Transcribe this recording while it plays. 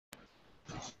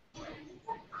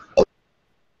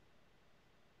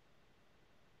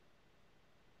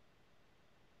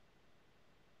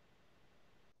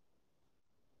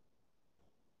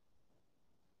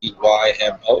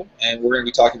YMO, and we're going to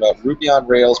be talking about Ruby on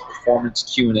Rails performance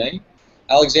Q&A.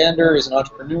 Alexander is an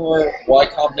entrepreneur, Y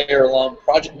Combinator alum,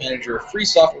 project manager, free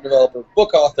software developer,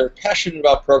 book author, passionate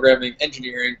about programming,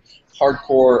 engineering,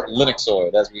 hardcore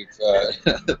Linuxoid, as we've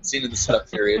seen in the setup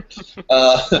period.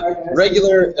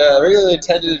 Regularly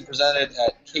attended and presented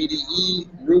at KDE,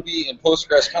 Ruby, and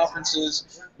Postgres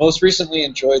conferences. Most recently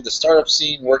enjoyed the startup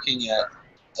scene working at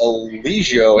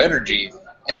Eligio Energy,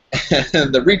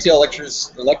 and the retail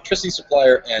electricity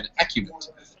supplier, and Acument.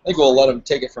 I think we'll let him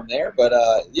take it from there. But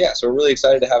yeah, so we're really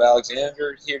excited to have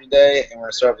Alexander here today, and we're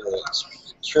going to start with a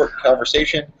short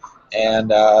conversation and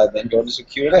then go into some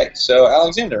Q&A. So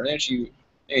Alexander, why don't you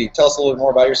maybe tell us a little bit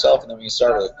more about yourself, and then we can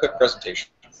start with a quick presentation.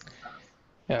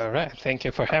 All right, thank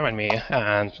you for having me,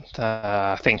 and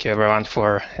thank you everyone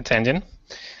for attending.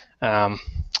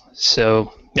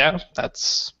 So yeah,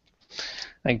 that's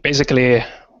like basically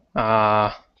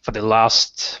for the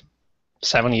last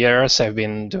 7 years, I've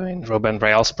been doing Ruby on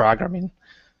Rails programming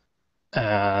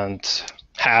and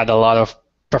had a lot of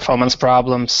performance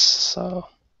problems. So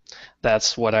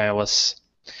that's what I was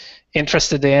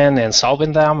interested in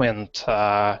solving them, and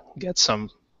get some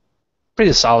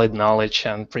pretty solid knowledge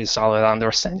and pretty solid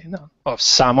understanding of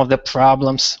some of the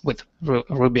problems with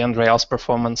Ruby on Rails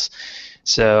performance.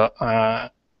 So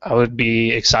I would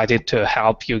be excited to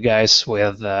help you guys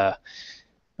with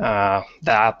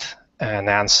that and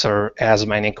answer as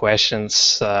many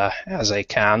questions as I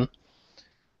can.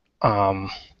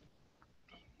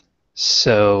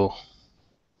 So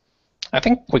I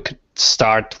think we could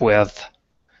start with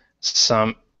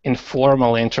some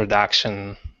informal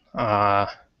introduction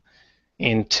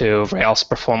into Rails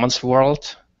performance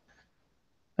world.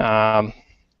 So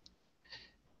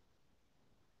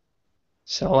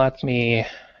let me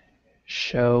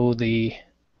show the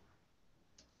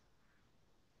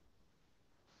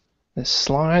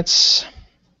slides.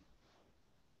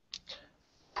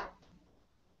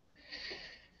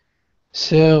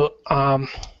 So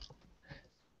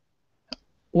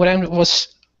what I'm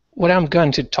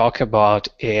going to talk about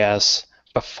is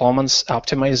performance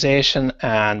optimization,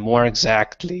 and more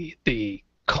exactly the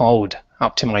code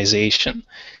optimization.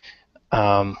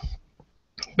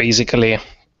 Basically,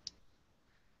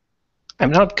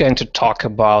 I'm not going to talk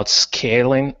about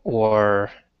scaling or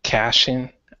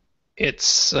caching.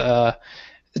 It's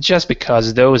just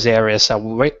because those areas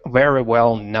are very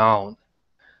well known.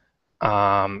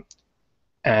 And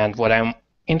what I'm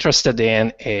interested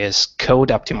in is code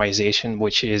optimization,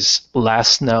 which is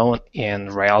less known in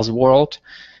Rails world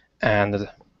and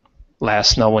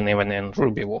less known even in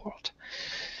Ruby world.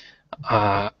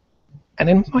 And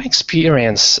in my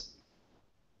experience,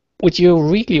 what you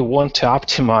really want to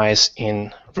optimize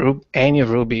in any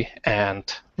Ruby and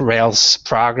Rails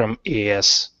program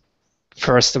is,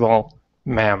 first of all,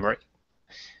 memory.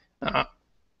 There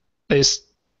are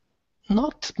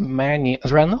not many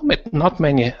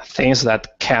things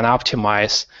that can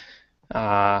optimize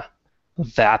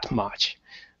that much.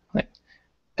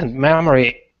 And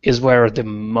memory is where the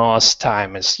most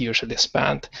time is usually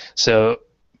spent. So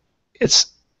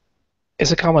it's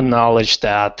a common knowledge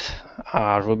that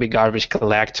Ruby garbage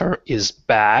collector is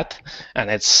bad and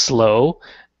it's slow,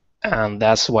 and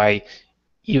that's why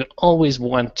you always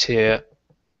want to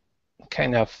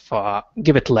kind of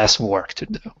give it less work to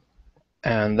do.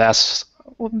 And that's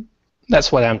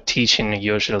what I'm teaching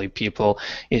usually people,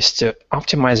 is to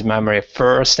optimize memory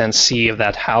first and see if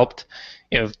that helped.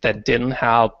 If that didn't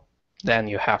help, then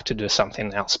you have to do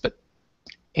something else. But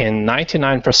in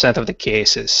 99% of the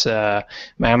cases,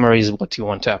 memory is what you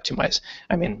want to optimize.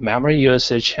 I mean, memory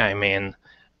usage, I mean,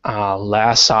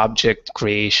 less object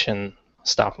creation,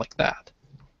 stuff like that.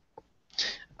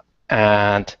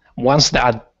 And once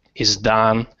that is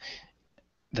done,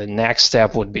 the next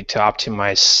step would be to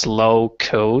optimize slow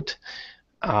code.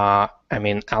 I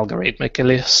mean,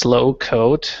 algorithmically slow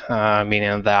code,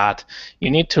 meaning that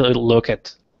you need to look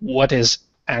at what is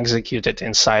executed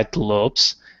inside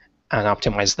loops and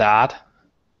optimize that.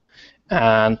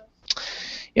 And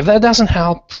if that doesn't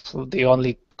help, the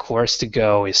only course to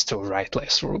go is to write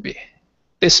less Ruby.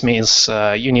 This means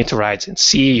you need to write in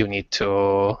C, you need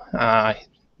to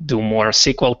do more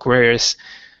SQL queries,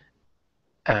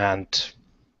 and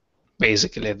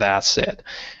basically that's it.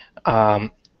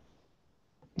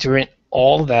 During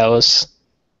all those,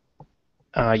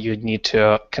 you need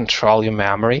to control your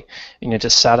memory. You need to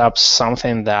set up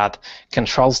something that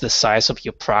controls the size of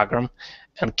your program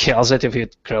and kills it if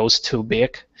it grows too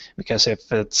big. Because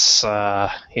if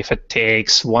it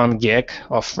takes 1 gig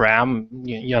of RAM,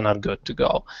 you're not good to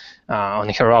go. On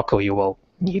Heroku, you will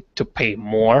need to pay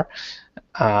more,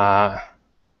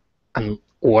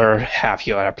 or have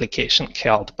your application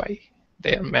killed by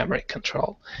their memory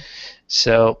control.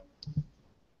 So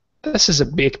this is a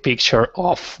big picture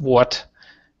of what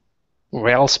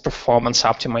Rails performance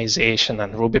optimization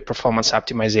and Ruby performance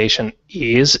optimization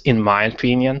is, in my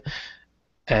opinion.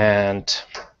 And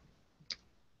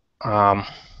I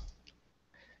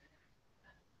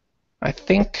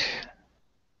think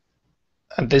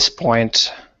at this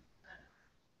point,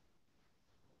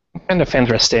 kind of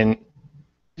interesting.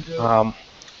 Can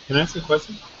I ask a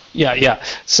question? Yeah.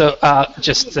 So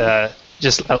just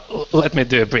let me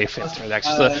do a brief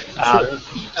introduction.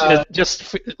 Sure. Just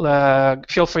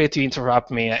feel free to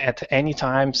interrupt me at any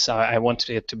time. So I want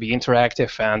it to be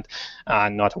interactive and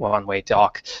not a one-way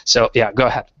talk. So yeah, go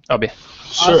ahead, Obi.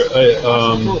 Sure.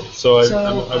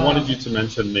 I wanted you to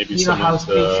mention maybe some of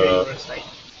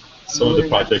the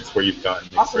projects where you've gotten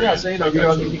experience. We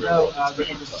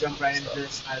can just jump right into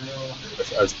this. I will.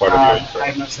 As part of your intro,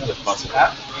 I myself if possible.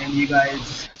 and you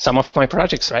guys. Some of my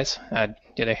projects, right?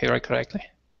 Did I hear it correctly?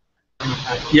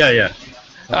 Yeah.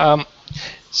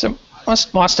 So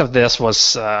most of this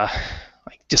was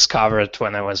discovered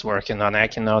when I was working on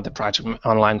Akino, the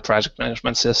online project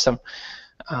management system.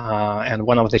 And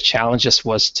one of the challenges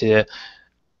was to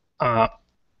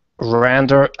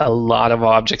render a lot of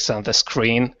objects on the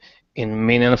screen in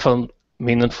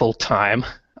meaningful time.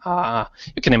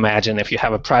 You can imagine if you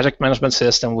have a project management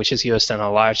system which is used in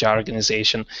a large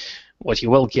organization, what you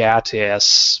will get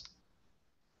is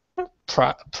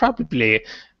probably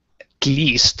at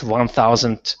least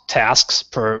 1,000 tasks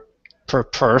per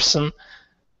person,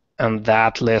 and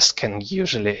that list can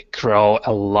usually grow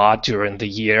a lot during the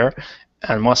year.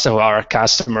 And most of our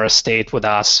customers stayed with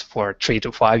us for 3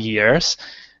 to 5 years.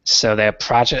 So their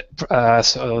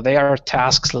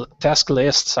task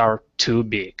lists are too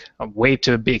big, way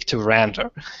too big to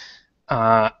render.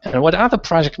 And what other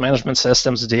project management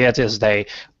systems did is they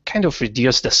kind of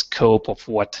reduced the scope of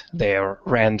what they're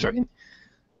rendering,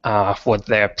 what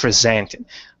they're presenting.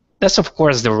 That's of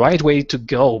course the right way to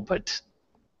go, but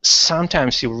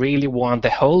sometimes you really want the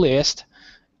whole list,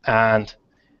 and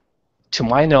to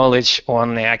my knowledge,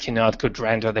 only Akino could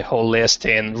render the whole list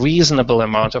in reasonable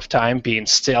amount of time, being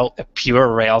still a pure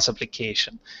Rails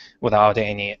application without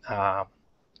any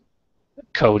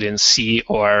code in C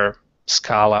or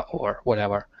Scala or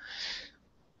whatever.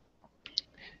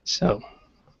 So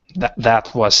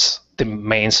that was the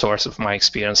main source of my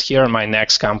experience. Here in my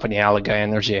next company, Aliga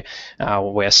Energy,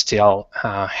 we're still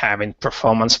having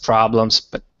performance problems,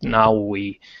 but now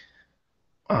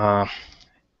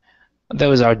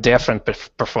those are different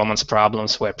performance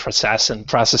problems. We're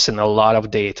processing a lot of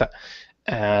data,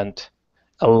 and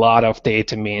a lot of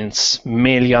data means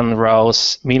millions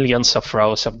of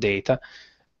rows of data,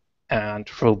 and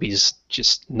Ruby's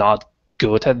just not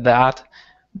good at that.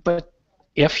 But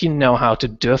if you know how to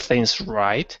do things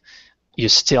right, you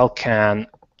still can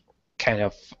kind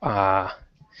of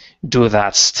do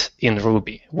that in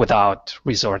Ruby without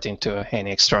resorting to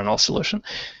any external solution.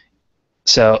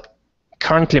 So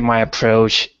currently, my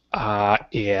approach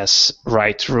is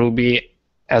write Ruby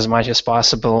as much as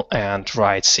possible and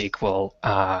write SQL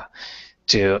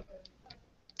to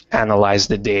analyze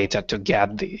the data to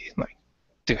get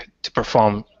to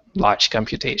perform large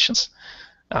computations,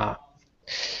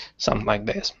 something like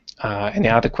this. Any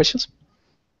other questions?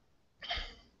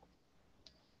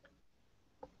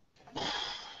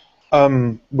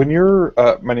 When you're,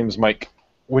 my name is Mike.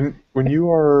 When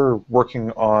you are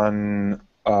working on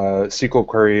SQL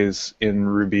queries in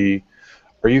Ruby,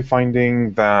 are you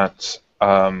finding that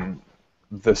the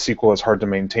SQL is hard to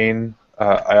maintain?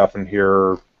 I often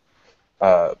hear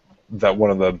that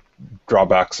one of the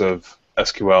drawbacks of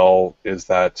SQL is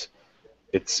that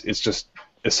it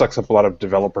sucks up a lot of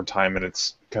developer time, and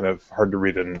it's kind of hard to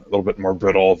read and a little bit more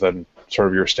brittle than sort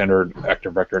of your standard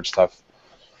active record stuff.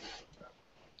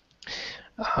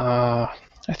 I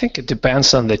think it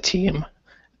depends on the team,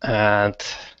 and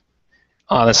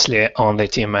honestly on the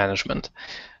team management.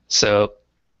 So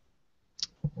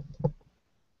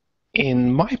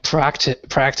in my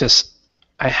practice,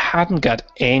 I hadn't got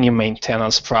any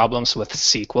maintenance problems with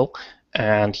SQL,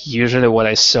 and usually what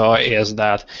I saw is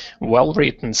that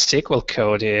well-written SQL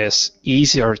code is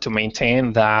easier to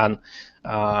maintain than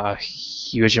a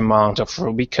huge amount of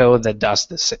Ruby code that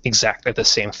does exactly the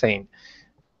same thing.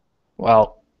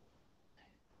 Well,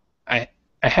 I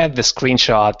had the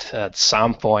screenshot at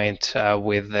some point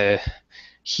with a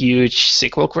huge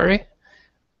SQL query,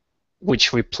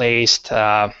 which replaced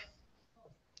about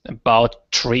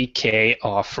 3K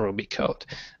of Ruby code.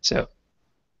 So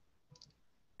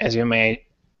as you may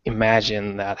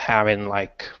imagine, that having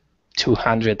like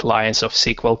 200 lines of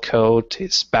SQL code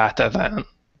is better than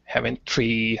having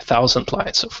 3,000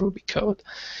 lines of Ruby code.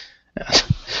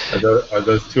 Are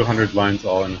those 200 lines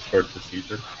all in a stored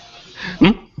procedure?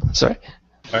 Sorry?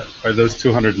 Are those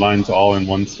 200 lines all in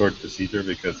one stored procedure?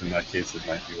 Because in that case, it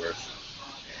might be worse.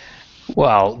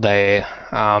 Well, they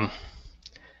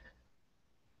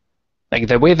like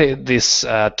the way these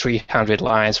 300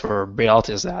 lines were built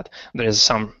is that there is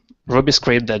some Ruby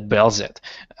script that builds it,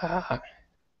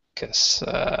 because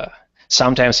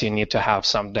sometimes you need to have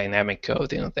some dynamic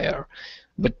code in there.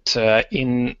 But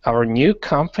in our new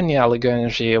company, Allegro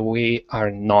Energy, we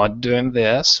are not doing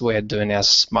this. We're doing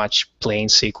as much plain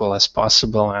SQL as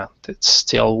possible, and it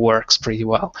still works pretty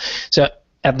well. So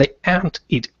at the end,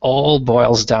 it all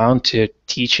boils down to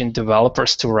teaching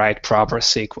developers to write proper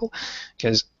SQL,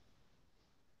 because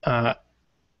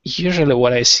usually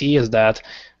what I see is that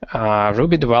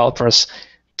Ruby developers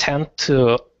tend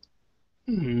to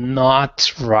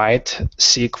not write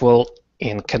SQL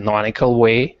in canonical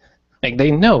way. Like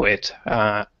they know it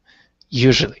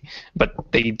usually, but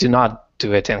they do not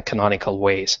do it in canonical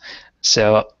ways.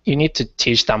 So you need to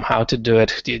teach them how to do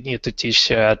it. You need to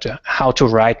teach how to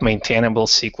write maintainable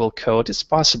SQL code. It's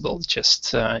possible.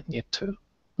 Just need to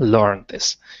learn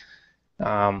this.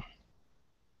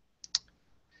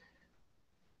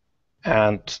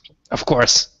 And of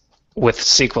course, with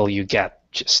SQL, you get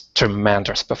just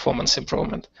tremendous performance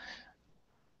improvement.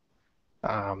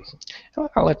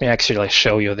 Let me actually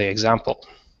show you the example.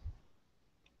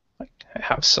 I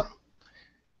have some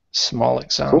small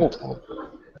example. Cool.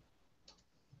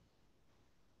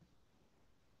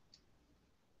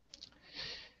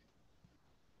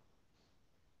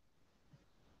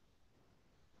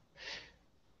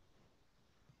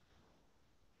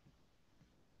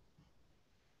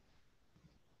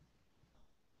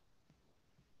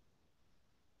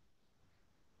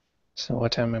 So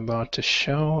what I'm about to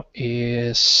show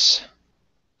is,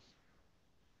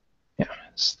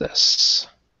 it's this.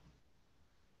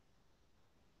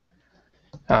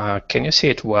 Can you see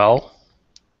it well?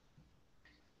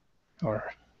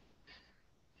 Or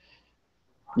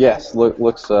Yes,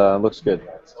 looks good.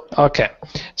 okay,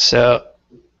 so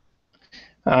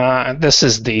this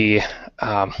is the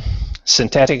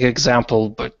synthetic example,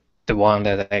 but the one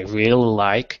that I really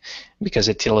like because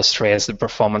it illustrates the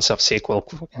performance of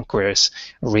SQL queries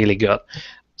really good.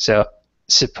 So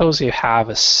suppose you have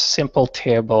a simple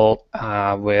table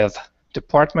with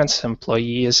departments,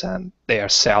 employees, and their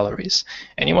salaries,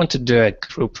 and you want to do a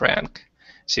group rank.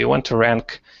 So you want to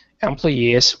rank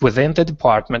employees within the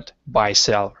department by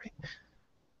salary.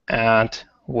 And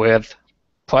with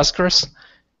Postgres,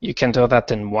 you can do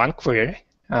that in one query,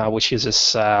 which uses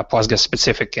Postgres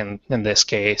specific, in this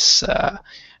case,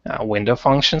 window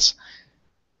functions.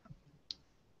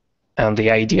 And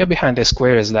the idea behind this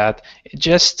query is that it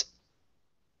just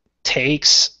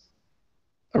takes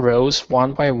rows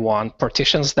one by one,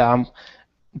 partitions them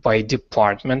by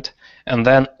department, and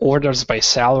then orders by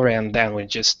salary, and then we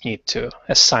just need to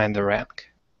assign the rank.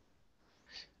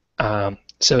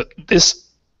 So this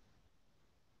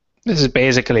is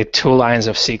basically 2 lines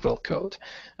of SQL code.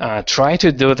 Try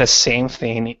to do the same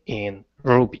thing in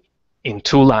Ruby in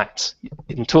 2 lines.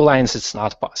 In 2 lines, it's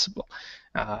not possible.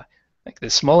 Like the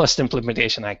smallest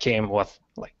implementation, I came with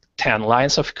like 10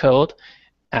 lines of code,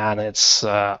 and it's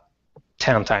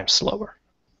 10 times slower.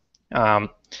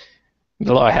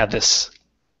 Below, I had this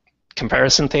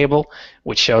comparison table,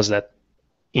 which shows that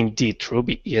indeed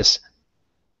Ruby is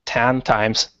 10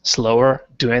 times slower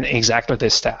doing exactly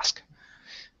this task.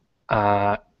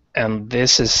 And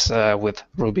this is with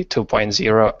Ruby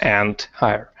 2.0 and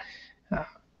higher.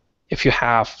 If you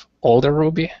have older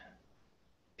Ruby,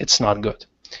 it's not good.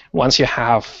 Once you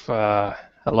have a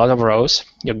lot of rows,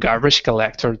 your garbage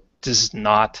collector does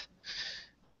not,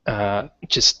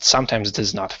 just sometimes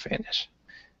does not finish.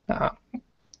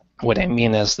 What I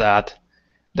mean is that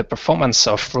the performance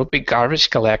of Ruby garbage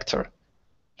collector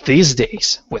these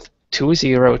days with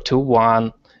 2.0,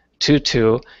 2.1,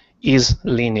 2.2 is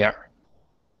linear.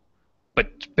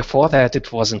 But before that,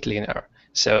 it wasn't linear.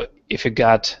 So if you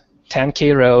got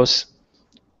 10K rows,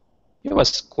 it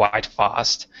was quite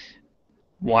fast.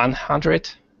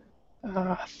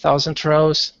 100,000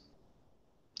 rows,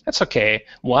 that's okay.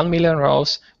 1 million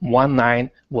rows, 1.9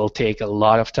 will take a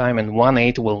lot of time, and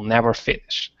 1.8 will never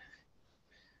finish.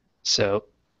 So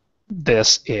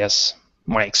this is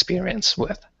my experience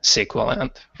with SQL and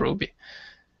Ruby.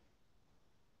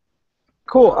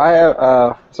 Cool.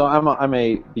 So I'm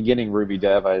a beginning Ruby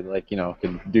dev. I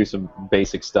can do some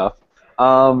basic stuff.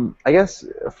 I guess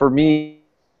for me,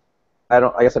 I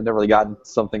guess I've never really gotten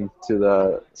something to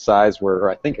the size where,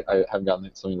 or I think I haven't gotten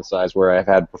something to the size where I've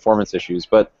had performance issues.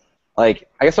 But like,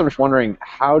 I guess I'm just wondering,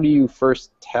 how do you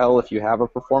first tell if you have a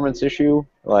performance issue?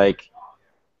 Like,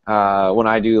 when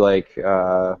I do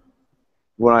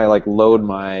when I load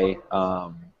my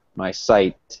my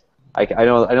site, I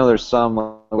know there's some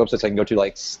websites I can go to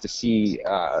to see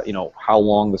how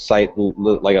long the site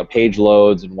like a page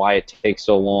loads and why it takes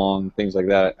so long, things like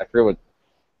that. I forget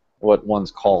what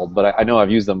one's called, but I know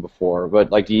I've used them before. But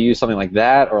do you use something like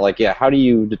that, or how do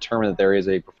you determine that there is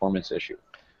a performance issue?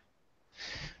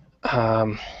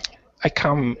 I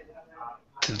come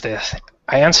to this.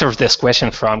 I answer this question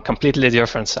from completely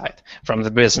different side, from the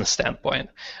business standpoint.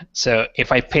 So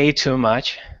if I pay too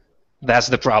much, that's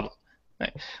the problem.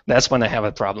 Right? That's when I have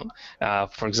a problem.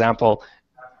 For example,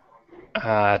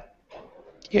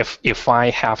 if I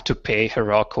have to pay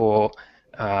Heroku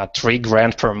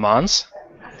 $3,000 per month,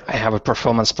 I have a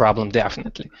performance problem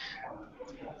definitely,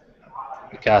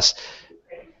 because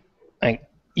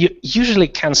you usually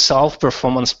can solve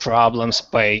performance problems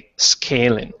by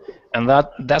scaling, and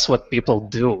that's what people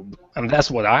do, and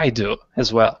that's what I do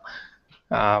as well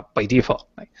by default.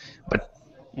 But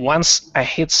once I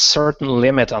hit certain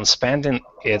limit on spending,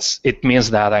 it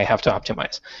means that I have to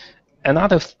optimize.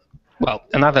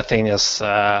 Another thing is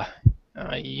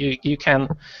you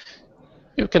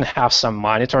can have some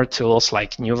monitor tools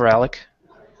like New Relic.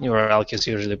 New Relic is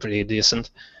usually pretty decent.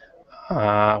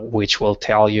 Which will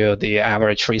tell you the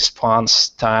average response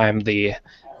time, the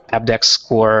AppDex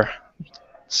score,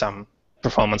 some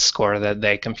performance score that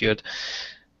they compute.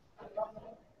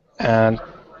 And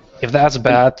if that's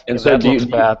bad, if that looks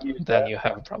bad, then you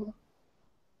have a problem.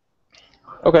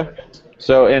 Okay.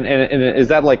 So, and is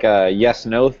that like a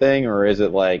yes/no thing, or is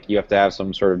it like you have to have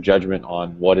some sort of judgment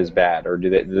on what is bad, or do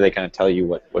they kind of tell you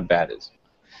what bad is?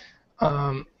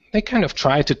 They kind of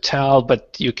try to tell,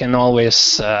 but you can always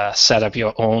set up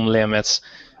your own limits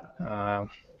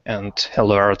and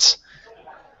alerts.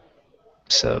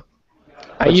 So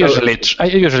I usually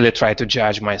try to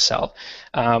judge myself,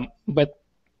 but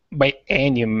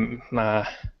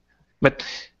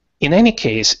in any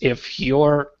case, if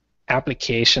your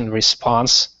application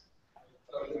responds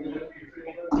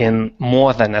in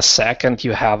more than a second,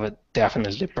 you have a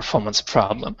definitely performance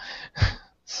problem.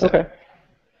 So. Okay.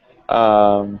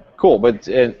 Cool, but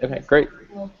okay, great.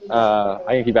 I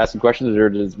can keep asking questions. Or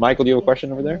does Michael, do you have a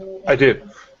question over there? I do.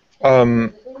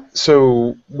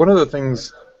 So one of the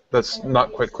things that's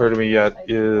not quite clear to me yet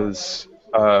is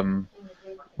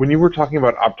when you were talking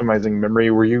about optimizing memory,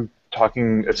 were you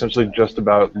talking essentially just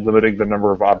about limiting the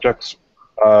number of objects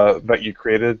that you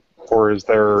created, or is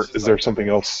there something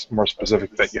else more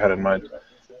specific that you had in mind?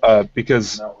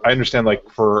 Because I understand,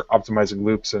 for optimizing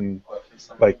loops and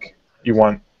you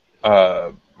want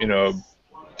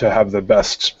to have the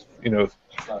best,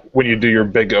 when you do your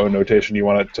big O notation, you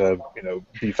want it to,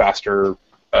 be faster,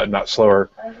 not slower.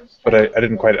 But I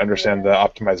didn't quite understand the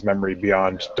optimized memory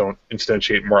beyond don't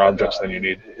instantiate more objects than you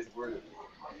need.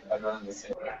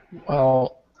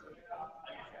 Well,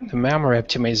 the memory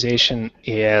optimization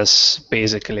is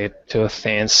basically two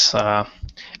things.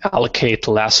 Allocate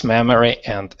less memory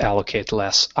and allocate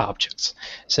less objects.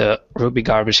 So Ruby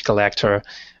garbage collector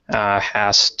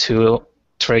has two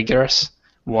triggers.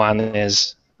 One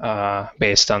is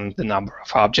based on the number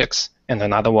of objects, and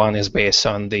another one is based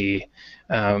on the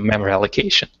memory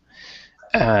allocation.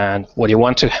 And what you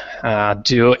want to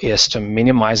do is to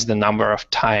minimize the number of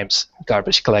times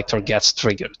garbage collector gets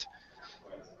triggered,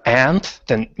 and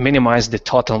then minimize the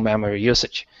total memory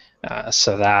usage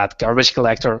so that garbage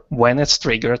collector, when it's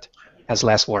triggered, has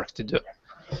less work to do.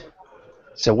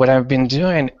 So what I've been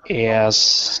doing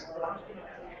is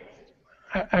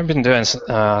I've been doing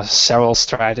several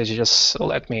strategies. So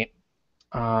let me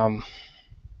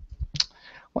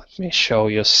show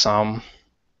you some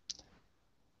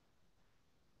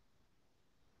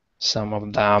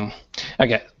of them.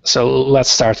 Okay, so let's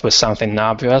start with something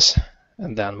obvious,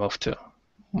 and then move to.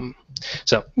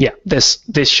 So yeah, this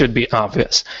should be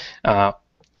obvious.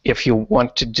 If you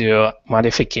want to do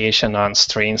modification on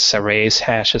strings, arrays,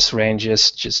 hashes,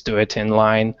 ranges, just do it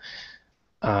inline.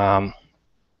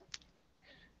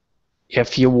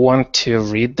 If you want to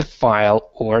read the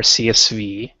file or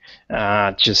CSV,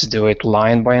 just do it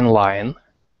line by line,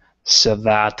 so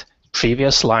that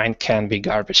previous line can be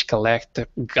garbage collected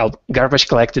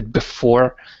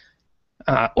before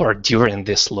or during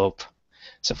this loop.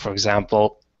 So for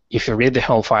example, if you read the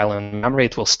whole file in memory,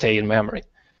 it will stay in memory,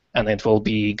 and it will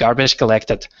be garbage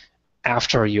collected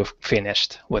after you've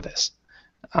finished with this.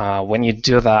 When you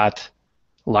do that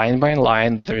line by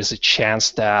line, there is a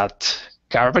chance that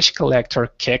garbage collector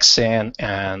kicks in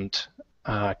and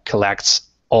collects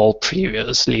all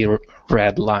previously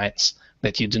read lines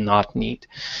that you do not need.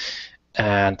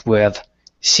 And with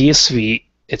CSV,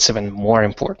 it's even more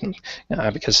important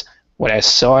because what I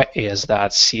saw is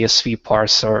that CSV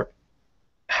parser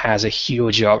has a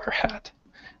huge overhead.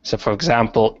 So for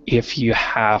example, if you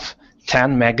have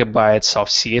 10 megabytes of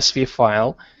CSV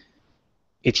file,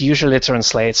 it usually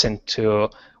translates into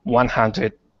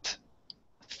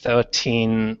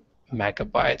 113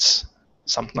 megabytes,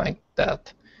 something like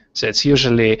that. So it's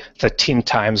usually 13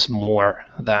 times more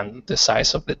than the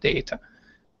size of the data.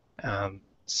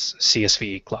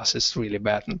 CSV class is really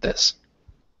bad in this.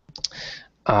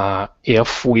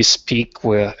 If we speak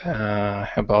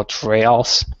about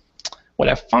Rails, what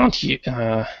I found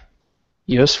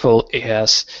useful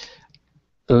is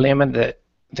limit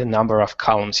the number of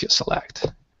columns you select.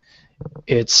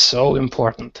 It's so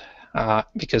important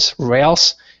because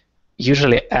Rails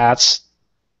usually adds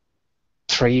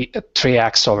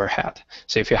 3x overhead.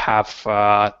 So if you have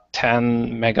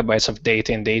 10 megabytes of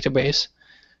data in database,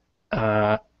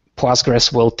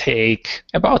 Postgres will take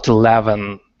about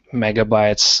 11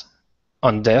 megabytes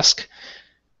on disk,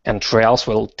 and Rails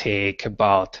will take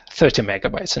about 30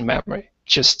 megabytes in memory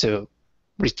just to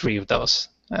retrieve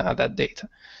that data.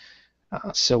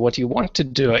 So what you want to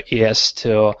do is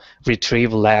to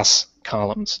retrieve less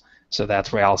columns so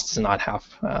that Rails does not have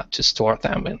to store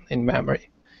them in memory.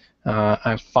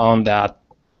 I found that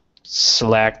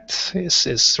select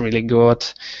is really good.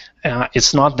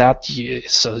 It's not that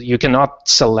so you cannot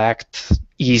select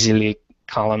easily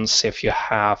columns if you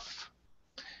have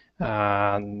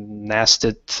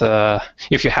nested,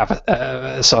 if you have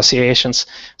associations.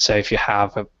 So if you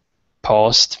have a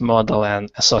post model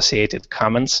and associated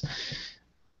comments,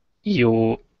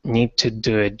 you need to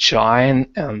do a join,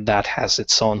 and that has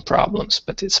its own problems,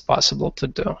 but it's possible to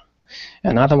do.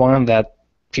 Another one that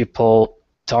people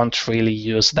don't really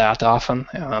use that often,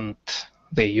 and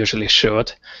they usually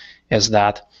should, is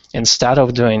that instead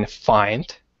of doing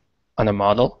find on a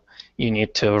model, you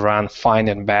need to run find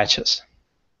in batches.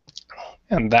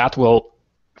 And that will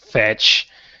fetch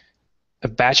a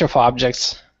batch of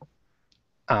objects,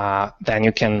 then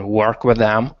you can work with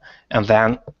them, and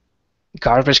then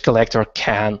garbage collector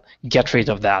can get rid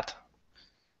of that.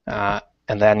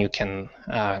 And then you can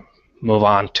move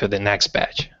on to the next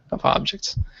batch of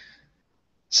objects.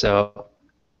 So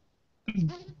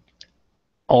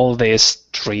all these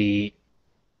three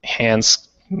hints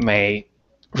may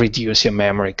reduce your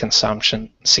memory consumption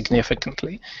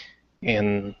significantly.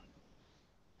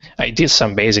 I did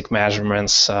some basic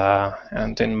measurements,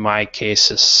 and in my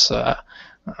cases,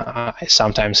 I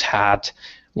sometimes had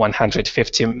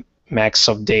 150 megs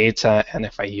of data, and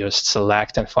if I used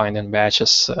select and find in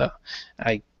batches,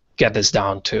 I get this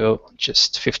down to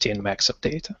just 15 megs of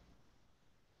data.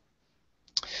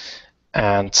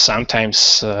 And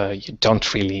sometimes you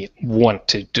don't really want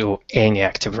to do any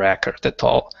active record at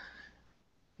all.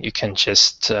 You can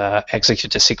just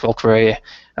execute a SQL query.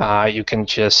 You can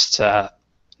just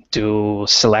do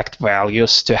select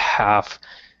values to have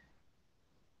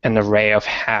an array of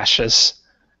hashes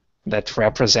that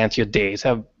represent your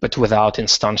data, but without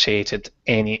instantiated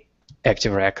any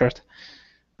active record.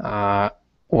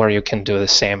 Or you can do the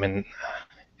same in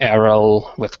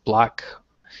Arrow with block,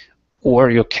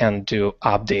 or you can do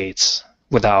updates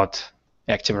without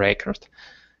active record.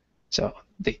 So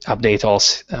the update all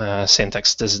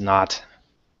syntax does not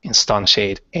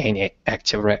instantiate any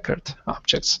active record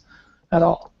objects at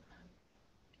all.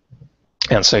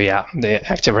 And so yeah, the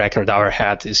active record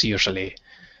overhead is usually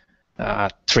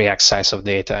 3x size of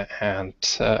data, and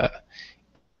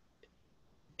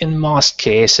in most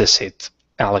cases it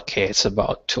allocates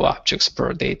about 2 objects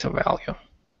per data value.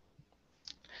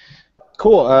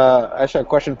 Cool. I actually have a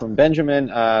question from Benjamin.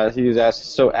 He was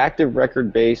asked, so active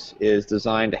record base is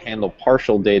designed to handle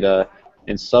partial data,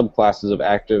 and subclasses of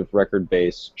active record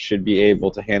base should be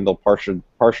able to handle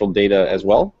partial data as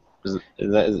well? Is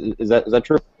that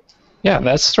true? Yeah,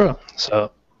 that's true.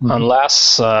 So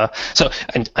unless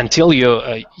until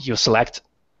you select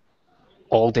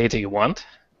all data you want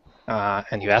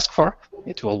and you ask for,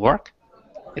 it will work.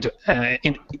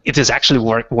 It is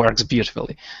actually works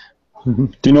beautifully.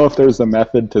 Do you know if there's a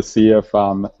method to see if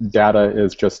data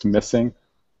is just missing,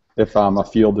 if a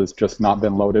field has just not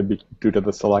been loaded due to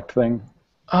the select thing?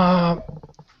 I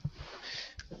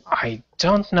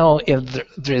don't know if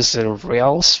there's a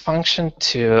Rails function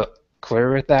to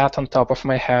query that on top of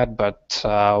my head, but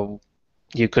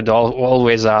you could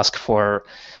always ask for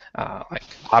like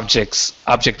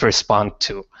object respond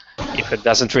to. If it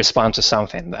doesn't respond to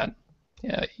something, then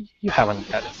you haven't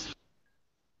got it.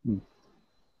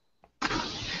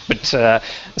 But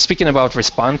speaking about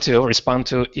respond to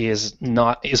is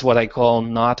what I call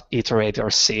not iterate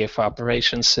or safe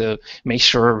operation. So make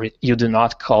sure you do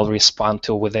not call respond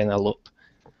to within a loop.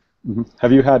 Mm-hmm.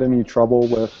 Have you had any trouble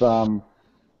with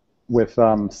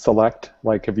select?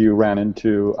 Like, have you ran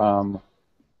into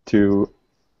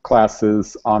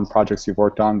classes on projects you've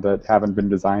worked on that haven't been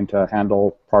designed to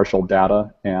handle partial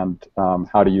data, and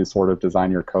how do you sort of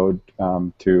design your code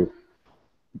to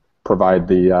provide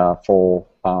the full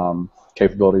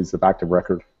capabilities of Active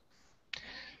Record?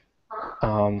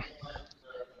 I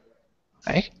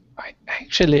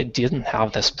actually didn't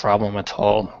have this problem at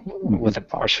all with the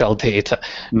partial data.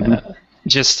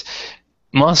 Just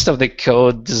most of the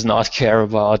code does not care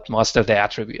about most of the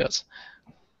attributes.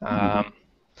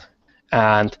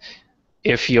 And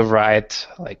if you write,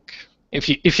 like,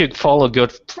 if you follow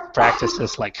good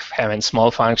practices, like having small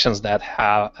functions that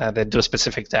that do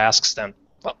specific tasks, then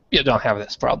well, you don't have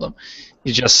this problem.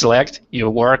 You just select, you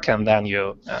work, and then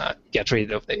you get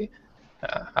rid of the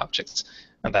objects,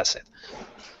 and that's it.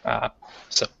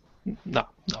 So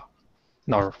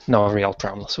no real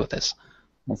problems with this.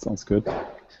 That sounds good.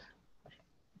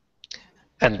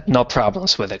 And no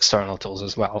problems with external tools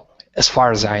as well, as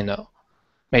far as I know.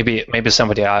 Maybe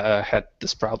somebody had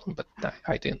this problem, but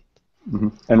I didn't.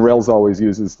 And Rails always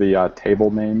uses the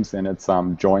table names in its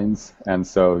joins, and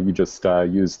so you just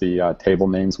use the table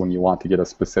names when you want to get a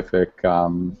specific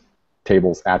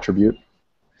table's attribute.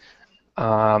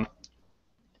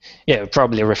 Yeah,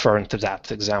 probably referring to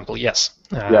that example, yes.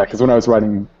 Yeah, because when I was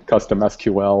writing custom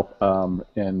SQL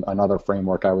in another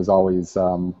framework, I was always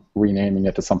renaming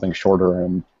it to something shorter,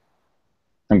 and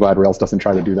I'm glad Rails doesn't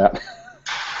try to do that.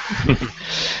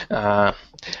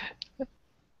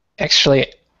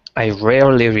 Actually, I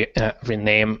rarely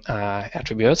rename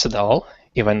attributes at all,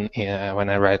 even when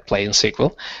I write plain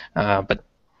SQL. But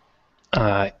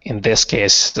in this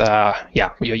case,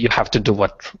 yeah, you have to do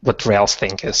what Rails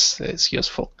think is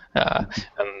useful. And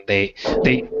they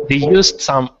used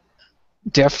some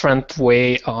different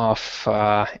way of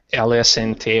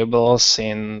aliasing tables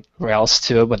in Rails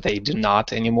too, but they do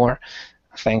not anymore,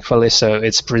 thankfully. So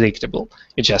it's predictable.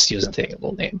 You just use the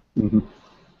table name.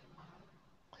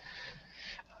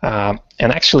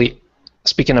 And actually,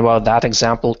 speaking about that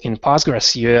example, in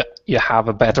Postgres, you have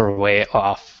a better way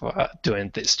of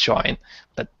doing this join.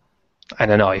 But I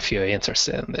don't know if you're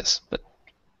interested in this. But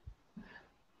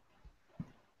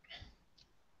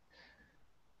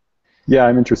yeah,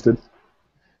 I'm interested.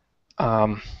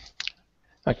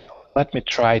 Okay, let me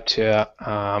try to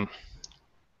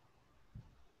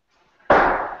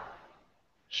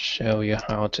show you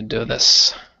how to do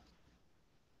this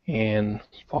in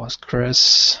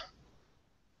Postgres.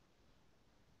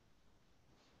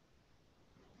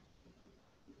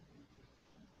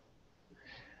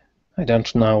 I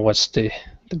don't know what's the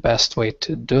best way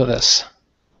to do this.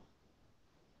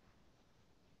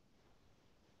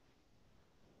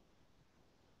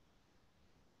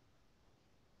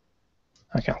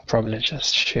 Okay, I'll probably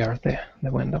just share the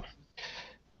window.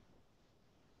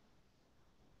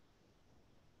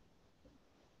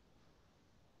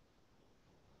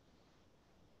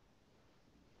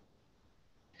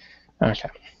 Okay.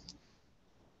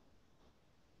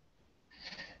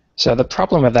 So the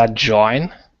problem with that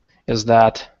join is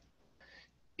that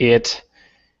it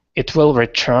will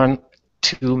return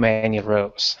too many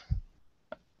rows.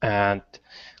 And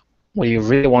what you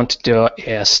really want to do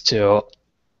is to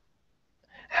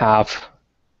have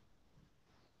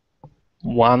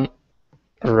one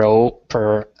row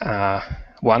per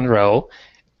one row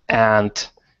and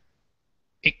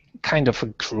kind of a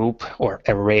group or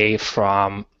array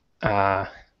from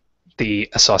the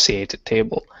associated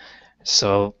table.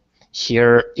 So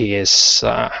here is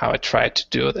how I try to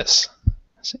do this.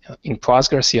 So in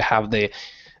Postgres, you have the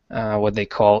what they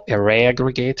call array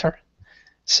aggregator.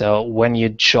 So when you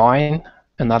join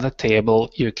another table,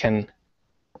 you can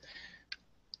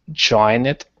join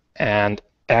it and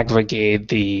aggregate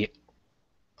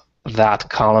that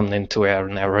column into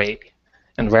an array.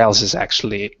 And Rails is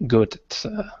actually good at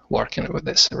working with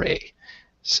this array.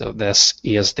 So this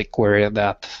is the query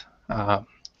that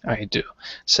I do.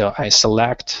 So I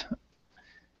select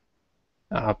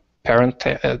parent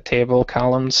table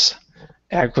columns,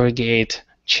 aggregate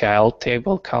child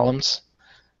table columns,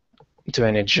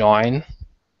 doing a join,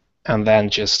 and then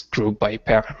just group by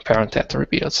parent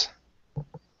attributes,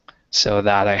 so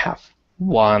that I have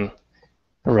one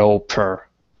row per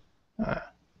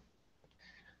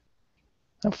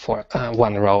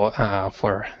one row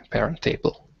for parent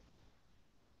table.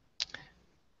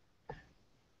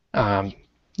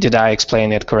 Did I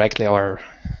explain it correctly, or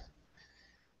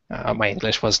my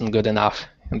English wasn't good enough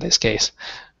in this case?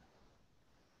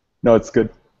 No, it's good.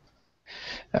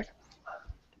 Okay.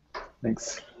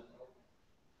 Thanks.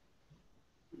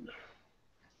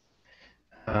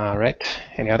 All right.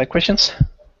 Any other questions?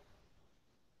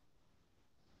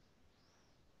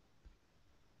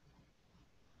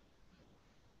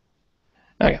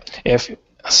 Okay.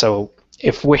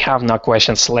 If we have no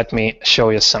questions, let me show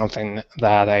you something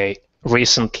that I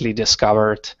recently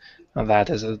discovered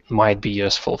that might be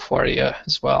useful for you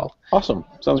as well. Awesome.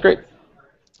 Sounds great.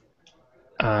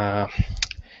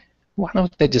 One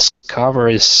of the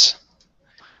discoveries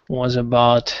was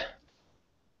about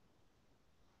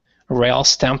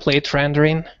Rails template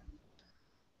rendering.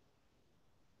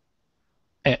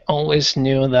 I always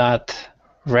knew that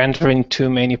rendering too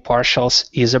many partials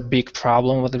is a big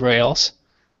problem with Rails,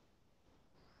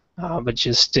 but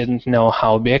just didn't know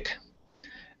how big.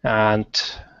 And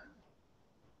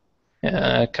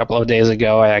a couple of days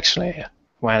ago, I actually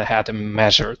went ahead and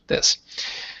measured this.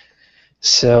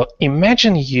 So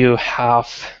imagine you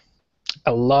have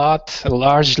a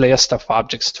large list of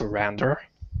objects to render,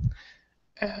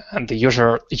 and the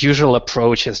usual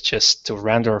approach is just to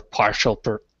render partial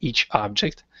per each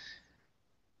object,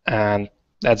 and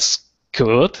that's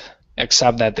good,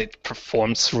 except that it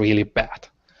performs really bad.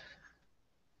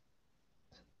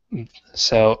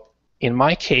 So in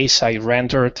my case, I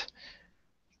rendered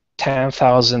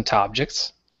 10,000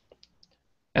 objects,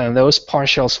 and those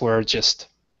partials were just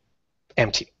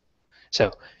empty.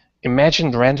 So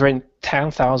imagine rendering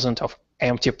 10,000 of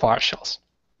empty partials.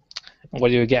 What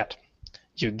do you get?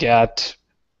 You get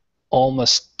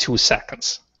almost 2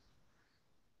 seconds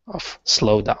of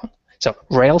slowdown. So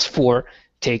Rails 4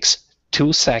 takes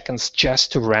 2 seconds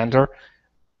just to render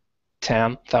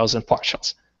 10,000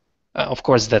 partials. Of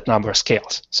course, that number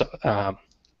scales. So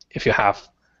if you have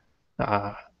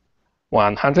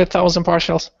 100,000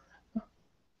 partials,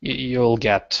 you'll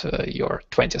get your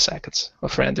 20 seconds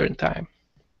of rendering time.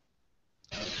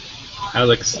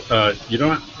 Alex, you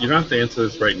don't have to answer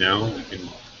this right now. You can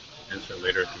answer it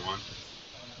later if you want.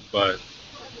 But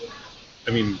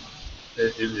I mean,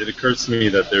 it occurs to me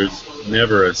that there's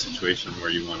never a situation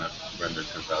where you want to render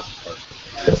 10,000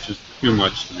 partials. It's just too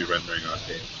much to be rendering on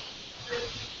page.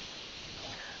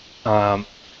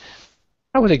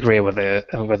 I would agree with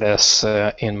this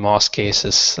in most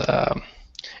cases,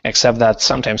 except that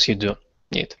sometimes you do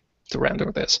need to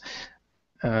render this.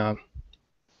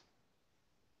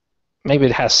 Maybe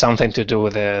it has something to do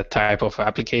with the type of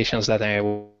applications that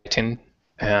I'm writing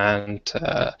and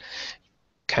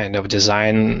kind of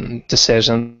design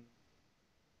decision.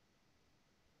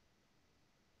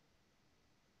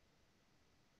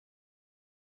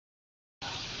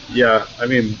 Yeah, I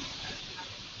mean,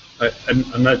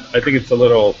 I'm not. I think it's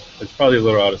probably a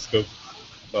little out of scope,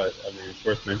 but I mean, it's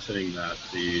worth mentioning that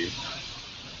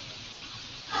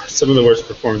some of the worst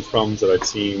performance problems that I've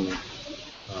seen,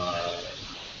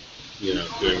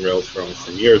 doing Rails for almost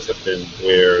 10 years have been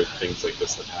where things like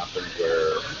this have happened,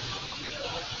 where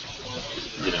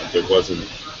there wasn't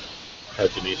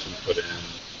pagination put in,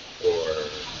 or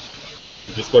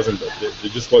there just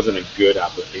wasn't a good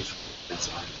application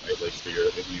design, right? Like, so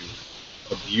if you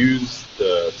abuse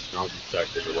the technology stack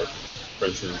that you're working with. For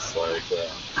instance, like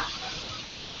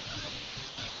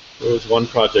there was one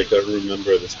project, I don't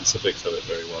remember the specifics of it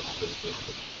very well because it was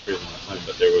a pretty long time,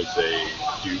 but they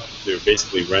were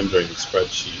basically rendering a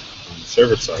spreadsheet on the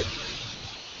server side,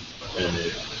 and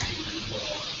it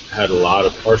had a lot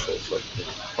of partials, like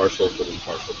partials within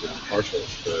partials within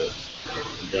partials to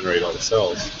generate all the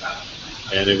cells,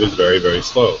 and it was very, very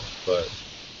slow, but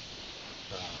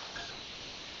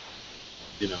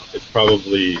it's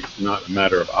probably not a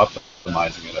matter of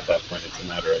optimizing it at that point. It's a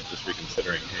matter of just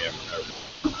reconsidering, hey, are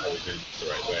we doing this the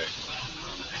right way?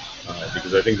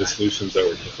 Because I think the solutions that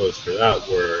were proposed for that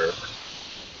were,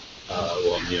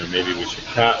 maybe we should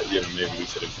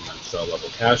implement cell level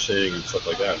caching and stuff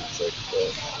like that. And it's like,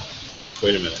 well,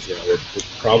 wait a minute, we're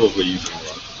probably using the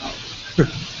wrong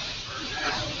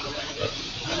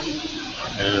technology.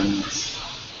 And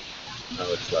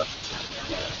Alex left.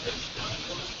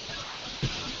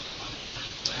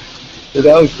 Did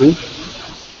Alex leave?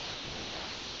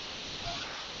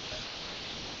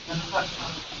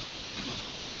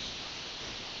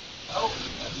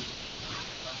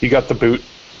 You got the boot.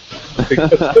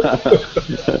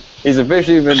 He's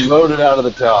officially been voted out of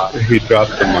the talk. He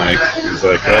dropped the mic. He's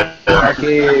like,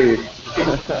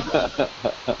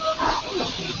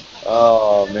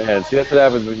 oh man, see, that's what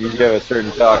happens when you give a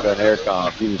certain talk on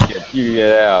AirConf. You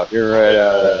get out. You're right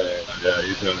out of there. Yeah,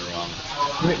 you're doing it wrong.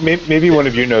 Maybe one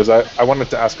of you knows. I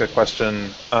wanted to ask a question.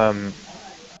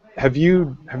 Have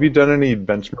you done any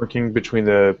benchmarking between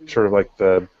the sort of like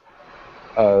the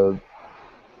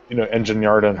Engine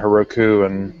Yard and Heroku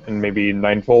and maybe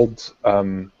Ninefold,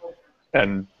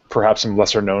 and perhaps some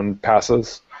lesser known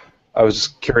passes. I was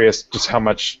just curious just how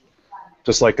much,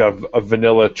 just like a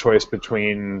vanilla choice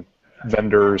between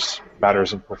vendors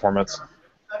matters in performance.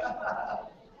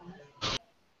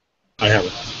 I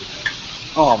haven't.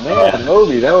 Oh man,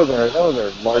 Moby, that was our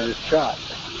largest shot.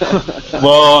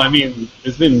 Well, I mean,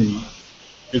 it's been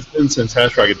since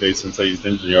HashRocket days since I used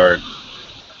Engine Yard,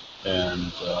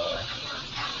 and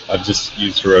I've just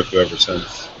used Heroku ever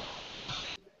since.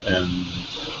 And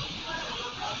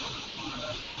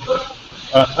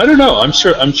I don't know. I'm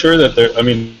sure that there. I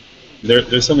mean,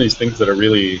 there's some of these things that are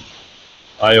really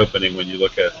eye-opening when you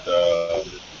look at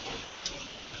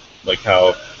like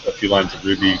how a few lines of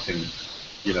Ruby can,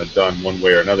 done one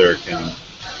way or another, can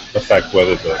affect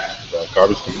whether the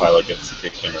garbage compiler gets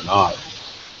kicked in or not.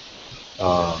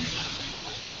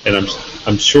 And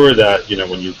I'm sure that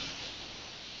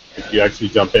if you actually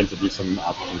jump in to do some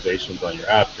optimizations on your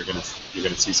app, you're gonna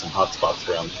see some hotspots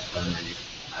around memory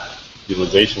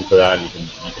utilization for that. And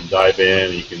you can dive in,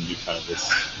 and you can do kind of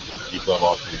this deep level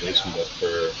optimization. But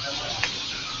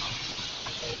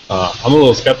I'm a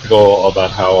little skeptical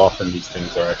about how often these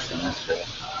things are actually useful,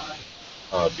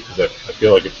 because I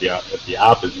feel like if the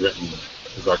app is written,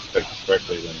 is architected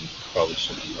correctly, then it probably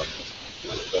shouldn't be running.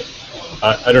 But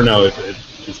I don't know.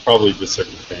 It's probably just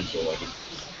circumstantial. Like,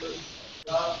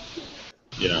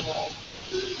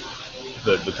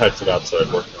 the types of apps that I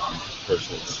work on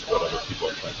versus what other people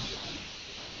are trying to do.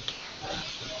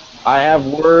 I have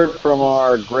word from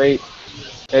our great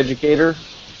educator,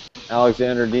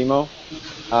 Alexander Dymo,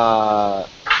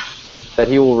 that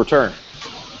he will return.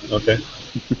 Okay.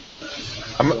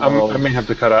 I may have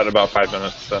to cut out in about 5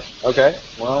 minutes. So. Okay.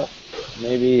 Well,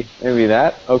 maybe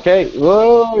that. Okay.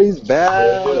 Whoa, he's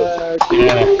back.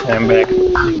 Yeah, I'm back.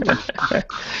 We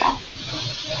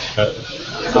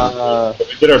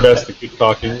did our best to keep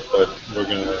talking, but we're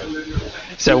gonna.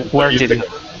 So where have you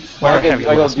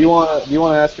Michael, do you want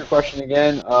to ask your question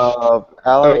again,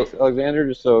 Alexander,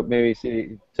 just so maybe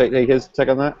take his take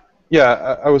on that?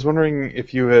 Yeah, I was wondering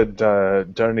if you had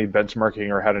done any benchmarking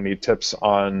or had any tips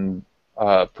on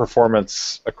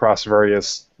performance across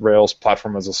various Rails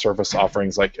platform as a service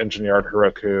offerings like Engine Yard,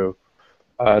 Heroku,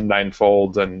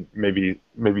 Ninefold, and maybe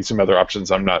some other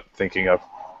options I'm not thinking of.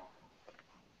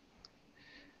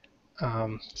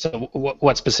 So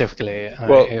what specifically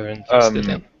are you interested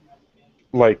in?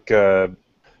 Like,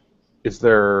 is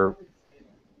there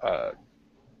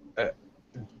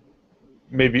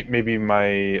maybe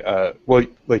my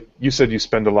like you said, you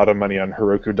spend a lot of money on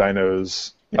Heroku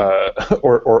dynos,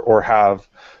 or have,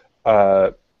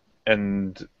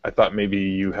 and I thought maybe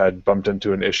you had bumped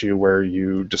into an issue where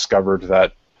you discovered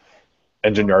that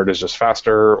Engine Yard is just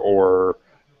faster, or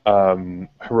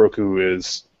Heroku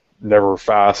is never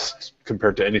fast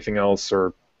compared to anything else,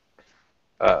 or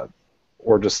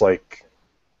just like,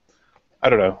 I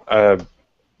don't know. Do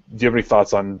you have any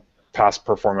thoughts on past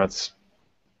performance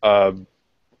on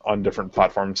different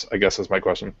platforms, I guess is my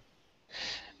question.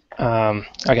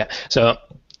 Okay, so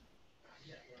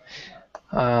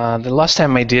the last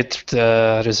time I did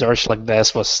the research like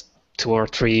this was 2 or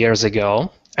 3 years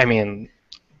ago. I mean,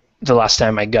 the last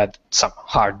time I got some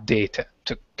hard data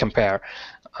to compare.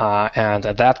 And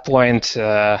at that point,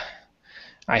 I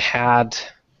had,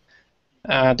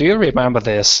 do you remember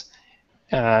this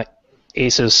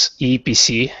Asus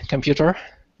EPC computer?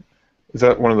 Is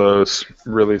that one of those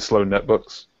really slow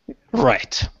netbooks?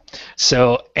 Right.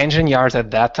 So Engine Yard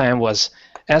at that time was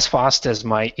as fast as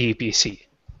my EPC.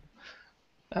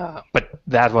 But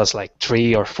that was like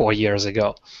 3 or 4 years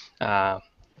ago. I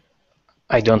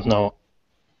don't know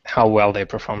how well they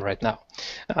perform right now.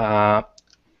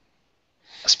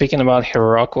 Speaking about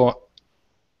Heroku,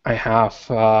 I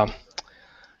have,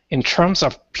 in terms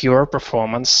of pure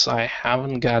performance, I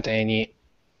haven't got any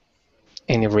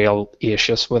real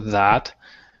issues with that.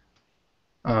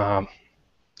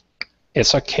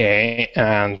 It's okay,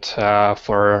 and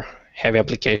for heavy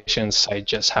applications, I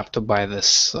just have to buy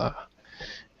this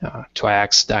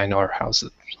 2x Dyno, or how's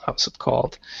it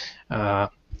called? The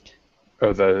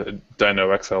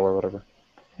Dyno XL or whatever.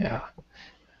 Yeah,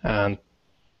 and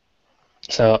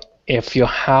so if you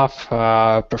have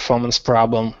a performance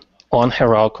problem on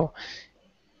Heroku,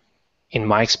 in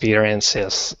my experience,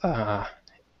 is that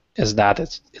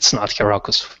it's not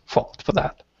Heroku's fault for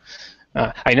that.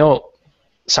 I know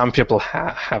some people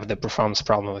have the performance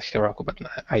problem with Heroku, but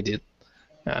I did.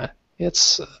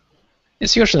 It's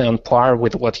usually on par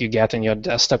with what you get in your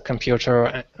desktop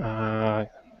computer,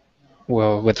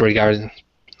 well, with regarding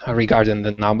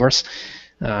the numbers.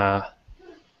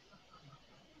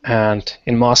 And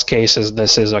in most cases,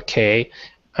 this is okay.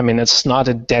 I mean, it's not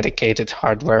a dedicated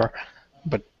hardware,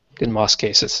 but in most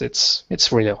cases,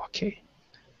 it's really okay.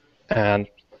 And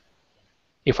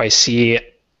if I see,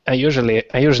 I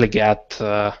usually get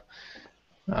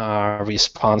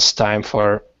response time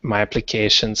for my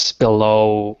applications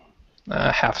below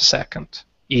half a second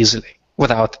easily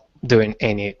without doing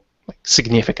any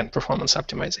significant performance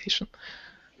optimization.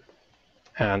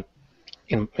 And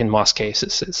in most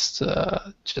cases, it's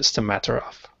just a matter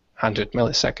of 100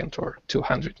 milliseconds or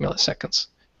 200 milliseconds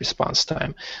response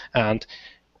time. And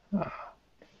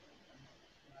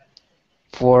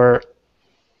for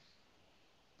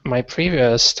my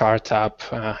previous startup,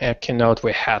 AirConf,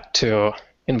 we had to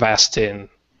invest in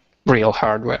real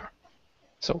hardware.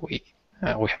 So we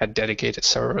had dedicated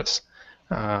servers,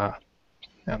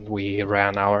 and we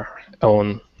ran our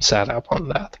own setup on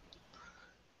that.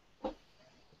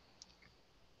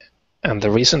 And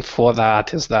the reason for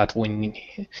that is that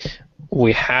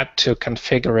we had to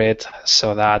configure it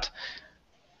so that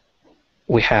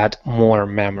we had more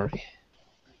memory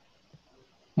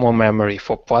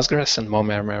for Postgres and more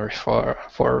memory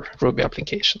for Ruby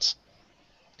applications.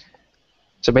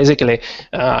 So basically,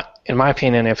 in my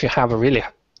opinion, if you have a really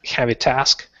heavy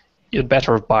task, you'd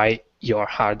better buy your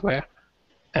hardware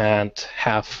and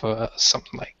have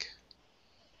something like,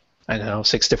 I don't know,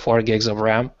 64 gigs of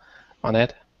RAM on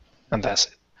it, and that's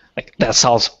it. Like, that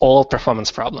solves all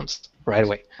performance problems right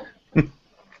away.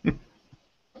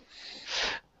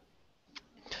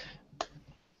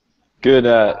 Good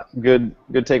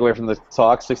takeaway from the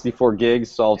talk. 64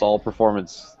 gigs solves all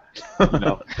performance.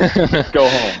 Go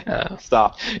home.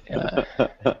 Stop.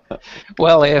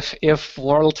 Well, if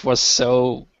world was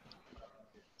so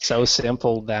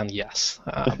simple, then yes.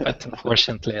 But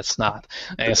unfortunately, it's not.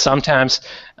 Sometimes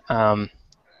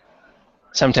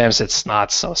it's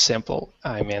not so simple.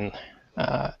 I mean,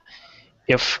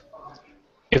 if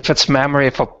it's memory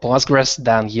for Postgres,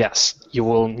 then yes, you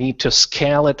will need to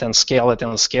scale it and scale it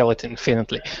and scale it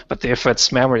infinitely. But if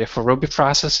it's memory for Ruby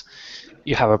process,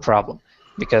 you have a problem.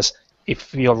 Because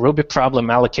if your Ruby problem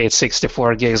allocates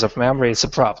 64 gigs of memory, it's a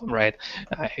problem, right?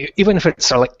 Even if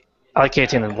it's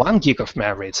allocating 1 gig of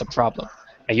memory, it's a problem.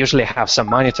 I usually have some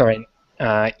monitoring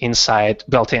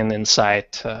built-in inside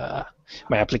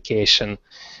my application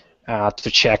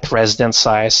to check residence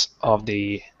size of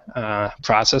the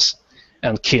process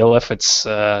and kill if it's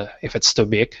too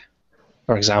big.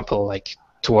 For example, like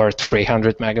 200 or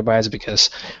 300 megabytes, because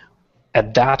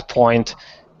at that point,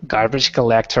 garbage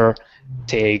collector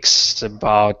takes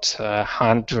about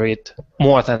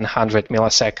more than 100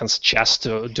 milliseconds just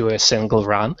to do a single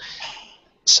run.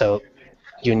 So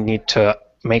you need to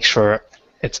make sure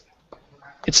it's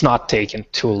not taking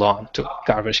too long to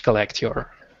garbage collect your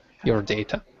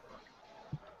data.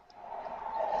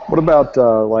 What about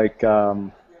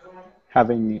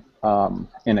having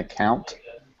an account,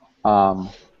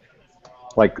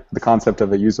 like the concept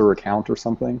of a user account or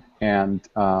something, and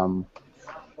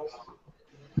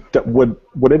would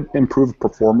it improve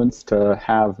performance to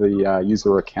have the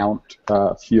user account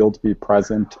field be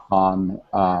present on?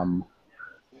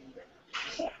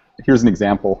 Here's an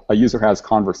example. A user has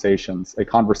conversations. A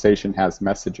conversation has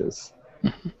messages.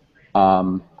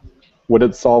 Would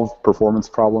it solve performance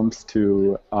problems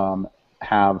to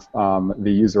have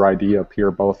the user ID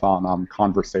appear both on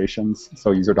conversations,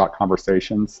 so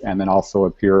user.conversations, and then also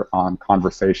appear on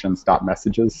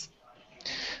conversations.messages?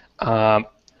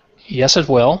 Yes, it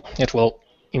will. It will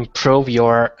improve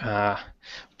your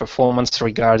performance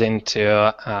regarding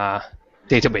to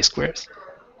database queries,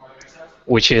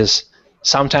 which is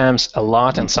sometimes a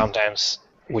lot and sometimes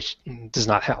which does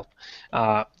not help.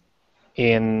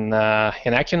 In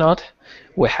AirConf,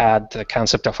 we had the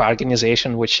concept of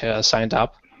organization which signed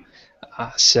up.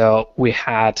 So we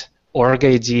had org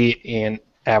ID in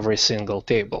every single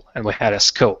table, and we had a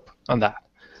scope on that.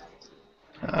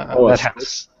 That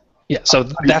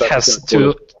has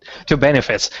two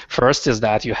benefits. First is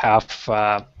that you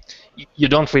have you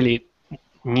don't really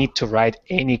need to write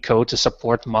any code to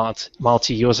support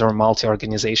multi-user,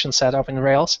 multi-organization setup in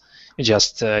Rails. You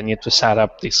just need to set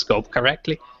up the scope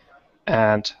correctly.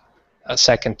 And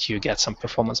second, you get some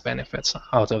performance benefits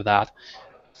out of that.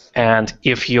 And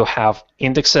if you have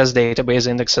indexes, database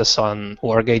indexes on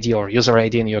org ID or user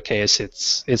ID in your case,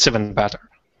 it's even better.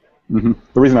 Mm-hmm.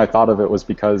 The reason I thought of it was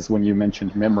because when you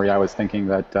mentioned memory, I was thinking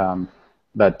that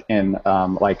that in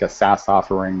like a SaaS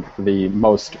offering, the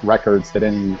most records that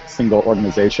any single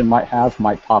organization might have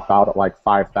might top out at like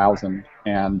 5,000,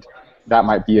 and that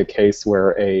might be a case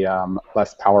where a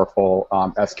less powerful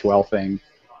SQL thing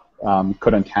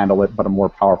couldn't handle it, but a more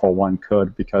powerful one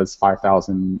could, because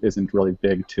 5,000 isn't really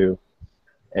big to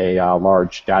a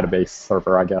large database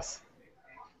server, I guess.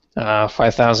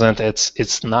 5,000,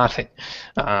 it's nothing.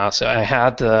 So I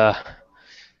had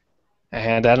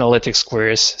analytics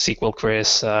queries, SQL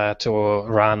queries to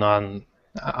run on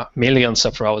millions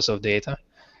of rows of data.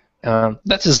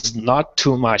 That is not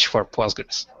too much for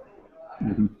Postgres.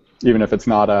 Mm-hmm. Even if it's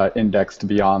not indexed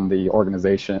beyond the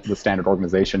organization, the standard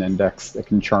organization index, it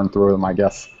can churn through them, I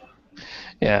guess.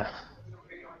 Yeah.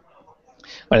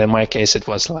 But in my case, it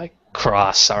was like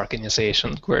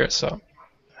cross-organization query, so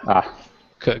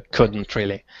couldn't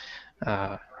really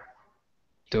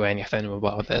do anything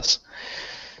about this.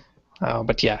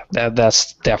 But yeah,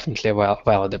 that's definitely a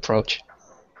valid approach.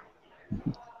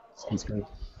 Sounds great.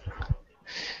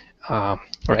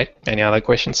 Right. Any other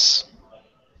questions?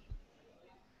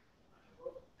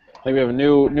 I think we have a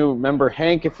new member,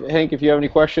 Hank. If you have any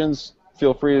questions,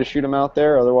 feel free to shoot them out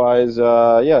there. Otherwise,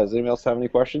 yeah. Does anybody else have any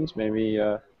questions? Maybe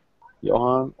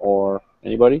Johan or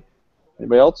anybody?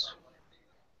 Anybody else?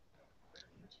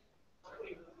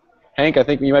 Hank, I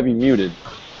think you might be muted.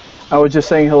 I was just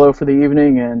saying hello for the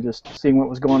evening and just seeing what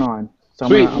was going on. So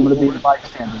I'm gonna be the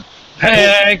bystander. Hey,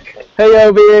 Hank! Hey,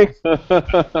 Obi!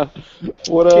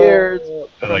 What up? Cheers!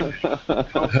 I like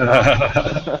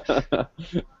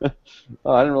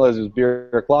Oh, I didn't realize it was beer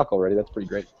o'clock already. That's pretty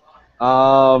great.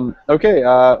 Okay,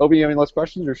 Obi, you have any last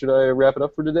questions, or should I wrap it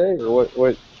up for today, or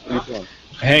what are you feeling?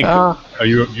 Hank,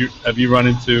 have you run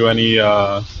into any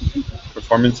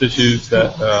performance issues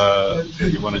that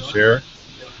you want to share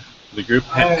with the group?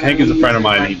 Hank is a friend of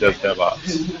mine. He does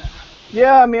DevOps.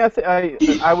 Yeah, I mean,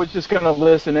 I was just going to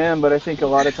listen in, but I think a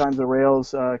lot of times the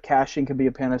Rails caching can be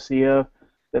a panacea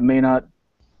that may not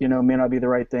be the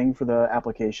right thing for the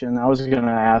application. I was going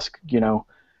to ask,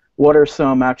 what are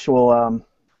some actual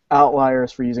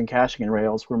outliers for using caching in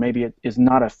Rails where maybe it is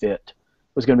not a fit?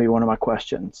 Was going to be one of my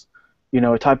questions.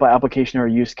 A type of application or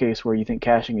use case where you think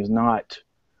caching is not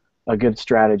a good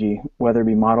strategy, whether it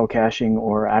be model caching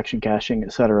or action caching,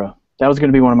 etc. That was going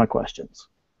to be one of my questions.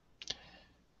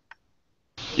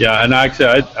 Yeah, and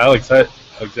actually,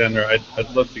 Alexander, I'd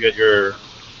love to get your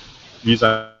views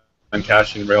on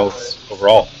caching Rails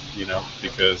overall.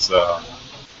 Because a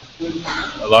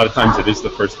lot of times it is the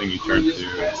first thing you turn to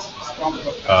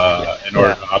in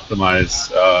order to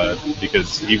optimize.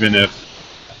 Because even if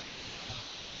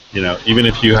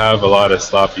you have a lot of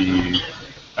sloppy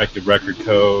active record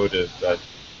code that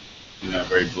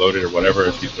very bloated or whatever,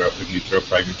 if you throw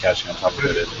fragment caching on top of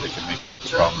it, it can make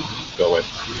this problem go away.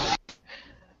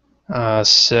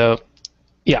 So,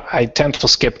 yeah, I tend to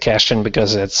skip caching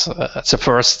because it's the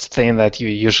first thing that you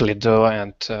usually do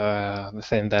and the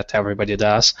thing that everybody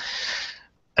does.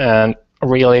 And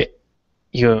really,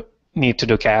 you need to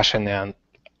do caching, and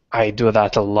I do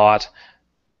that a lot.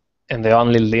 And the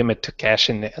only limit to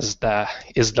caching is the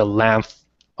length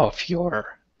of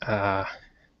your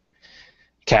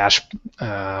cache.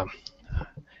 How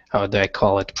do I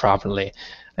call it properly?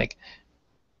 Like.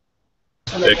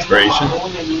 The expiration?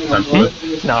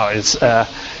 No, it's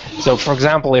so. For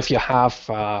example, if you have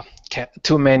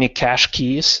too many cache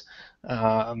keys,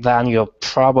 then you'll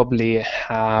probably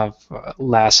have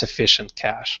less efficient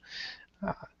cache.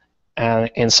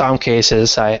 And in some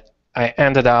cases, I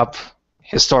ended up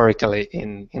historically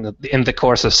in the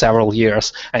course of several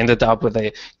years, I ended up with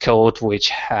a code which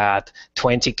had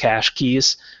 20 cache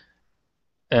keys,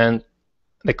 and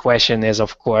the question is,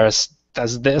 of course,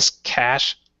 does this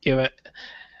cache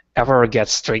ever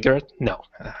gets triggered? No,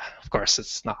 of course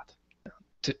it's not.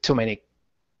 Too many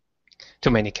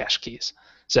cache keys.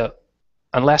 So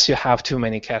unless you have too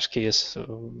many cache keys,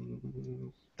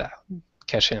 that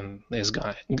caching is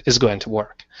going to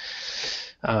work.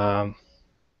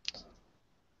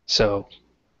 So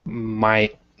my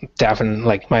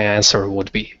answer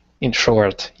would be, in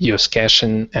short, use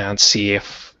caching and see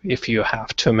if you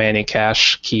have too many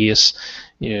cache keys.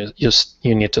 You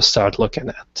need to start looking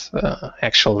at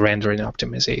actual rendering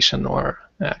optimization or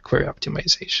query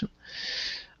optimization.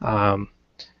 I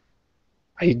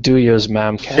do use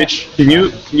memcache. Can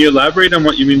you elaborate on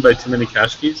what you mean by too many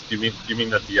cache keys? Do you mean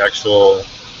that the actual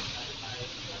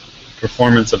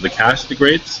performance of the cache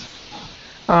degrades?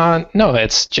 No,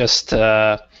 it's just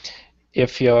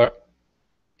if,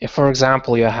 for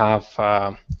example, you have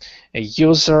a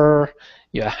user,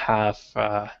 you have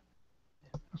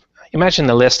imagine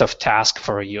a list of tasks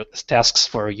for a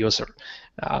user.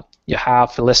 You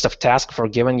have a list of tasks for a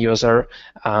given user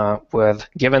with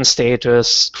given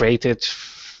status created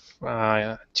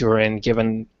during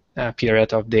given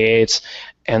period of dates,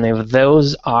 and if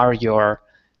those are your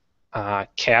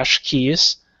cache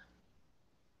keys,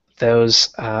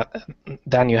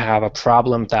 then you have a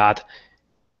problem that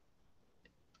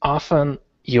often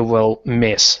you will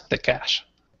miss the cache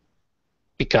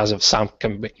because of some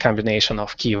combination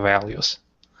of key values.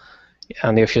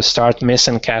 And if you start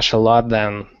missing cache a lot,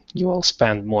 then you will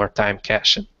spend more time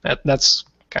caching. That's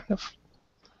kind of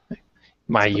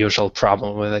my usual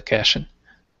problem with the caching.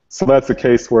 So that's a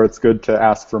case where it's good to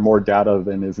ask for more data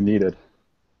than is needed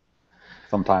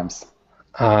sometimes.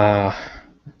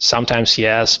 Sometimes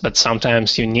yes, but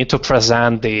sometimes you need to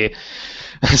present the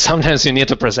sometimes you need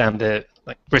to present the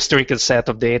restricted set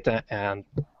of data, and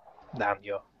then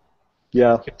you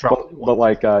but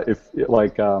like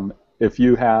if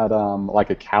you had like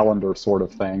a calendar sort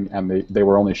of thing, and they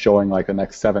were only showing like the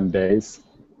next 7 days,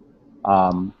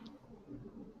 how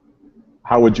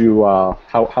would you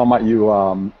how might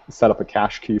you set up a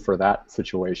cache key for that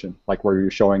situation? Like where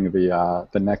you're showing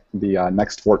the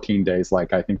next 14 days,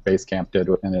 like I think Basecamp did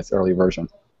in its early version.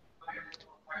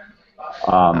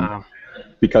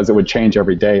 Because it would change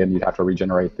every day, and you'd have to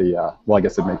regenerate the. Well, I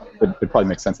guess it'd probably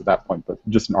make sense at that point, but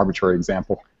just an arbitrary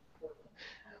example.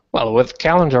 Well, with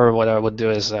calendar, what I would do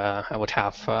is I would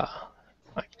have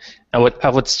I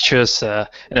would choose an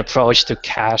approach to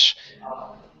cache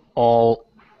all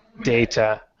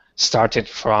data started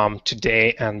from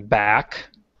today and back,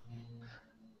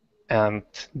 and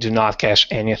do not cache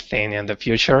anything in the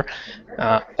future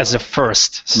as a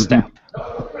first step.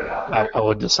 I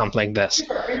would do something like this,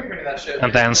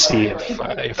 and then see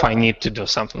if I need to do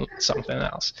something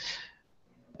else.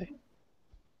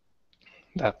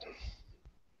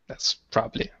 That's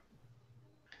probably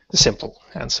the simple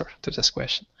answer to this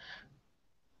question.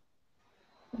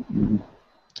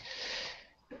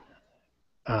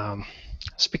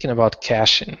 Speaking about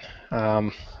caching,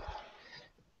 have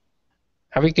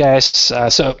you guys?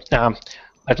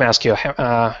 Let me ask you: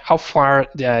 how far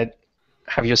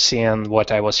have you seen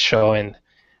what I was showing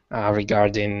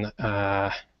regarding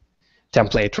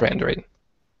template rendering?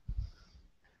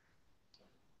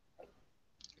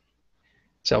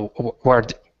 So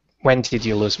when did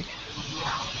you lose me?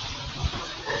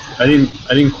 I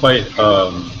didn't quite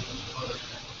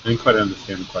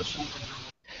understand the question.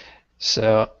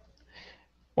 So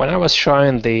when I was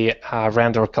showing the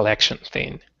render collection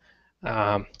thing,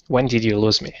 when did you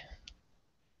lose me?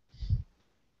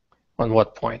 On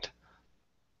what point?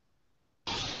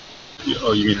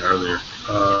 Oh, you mean earlier?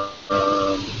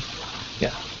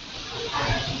 Yeah.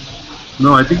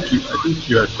 No, I think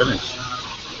you had finished.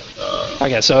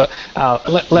 Okay, so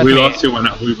we lost you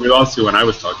when I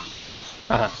was talking.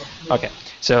 Okay,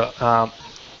 so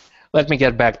let me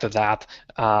get back to that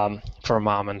for a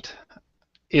moment.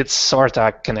 It's sort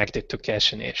of connected to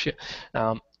caching issue.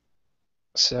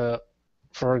 So,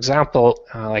 for example,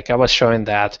 like I was showing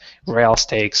that Rails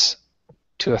takes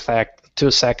 2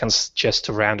 seconds just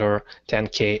to render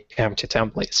 10K empty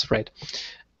templates, right?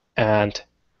 And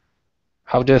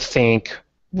how do you think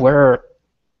where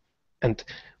and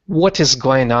what is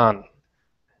going on?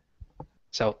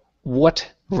 So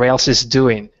what Rails is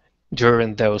doing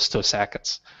during those 2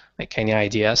 seconds? Like, any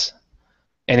ideas?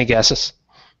 Any guesses?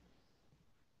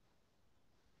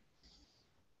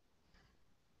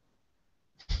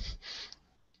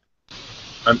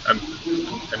 I'm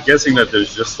guessing that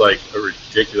there's just like a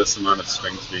ridiculous amount of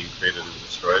strings being created and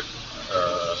destroyed.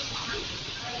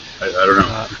 I don't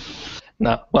know.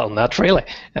 No, well, not really,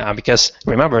 because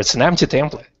remember, it's an empty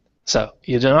template, so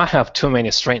you do not have too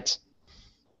many strings.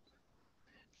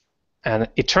 And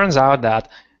it turns out that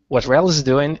what Rails is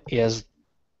doing is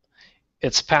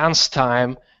it spends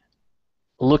time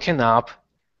looking up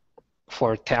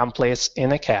for templates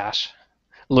in a cache,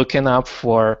 looking up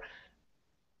for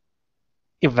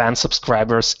event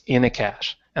subscribers in a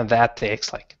cache, and that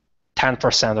takes like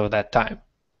 10% of that time,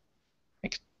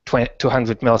 like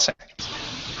 200 milliseconds.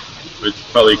 Which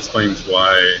probably explains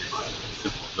why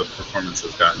the performance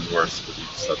has gotten worse with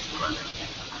each subsequent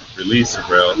release of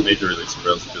Rails, major release of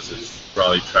Rails, because it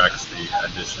probably tracks the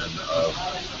addition of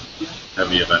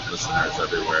heavy event listeners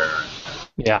everywhere.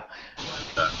 Yeah.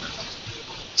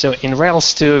 So in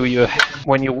Rails 2,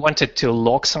 when you wanted to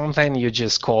log something, you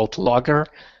just called logger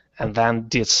and then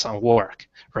did some work,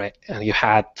 right? And you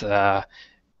had a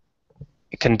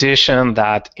condition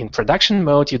that in production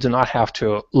mode you do not have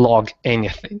to log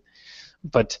anything.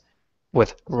 But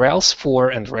with Rails 4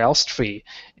 and Rails 3,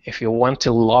 if you want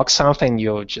to log something,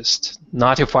 you just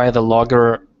notify the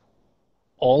logger at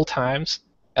all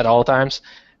times,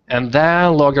 and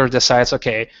then logger decides,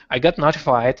 okay, I got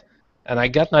notified, and I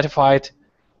got notified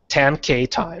 10K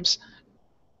times,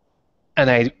 and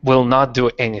I will not do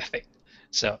anything.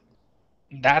 So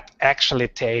that actually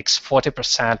takes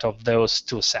 40% of those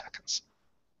 2 seconds.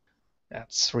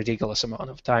 That's a ridiculous amount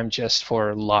of time just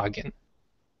for logging,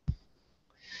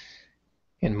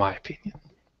 in my opinion.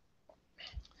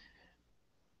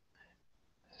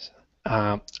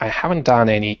 I haven't done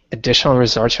any additional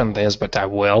research on this, but I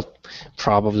will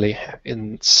probably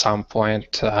in some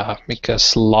point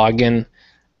because logging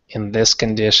in these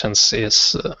conditions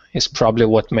is probably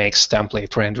what makes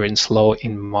template rendering slow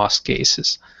in most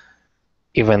cases,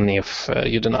 even if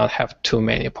you do not have too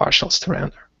many partials to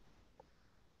render.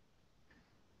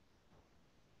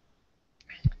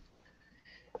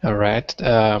 All right.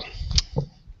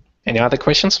 Any other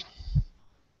questions?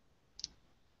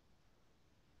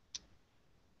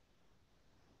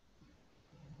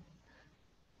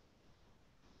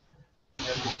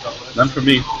 None for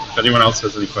me. If anyone else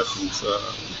has any questions,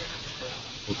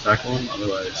 we'll tackle them.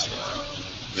 Otherwise,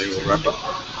 maybe we'll wrap up.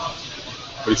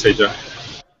 What do you say,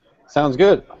 Jeff? Sounds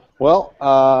good. Well,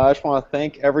 I just want to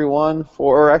thank everyone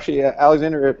for, or actually,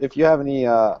 Alexander, if you have any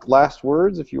last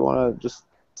words, if you want to just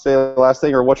say the last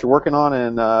thing or what you're working on,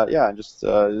 and yeah, just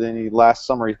any last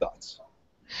summary thoughts.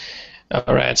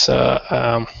 All right. So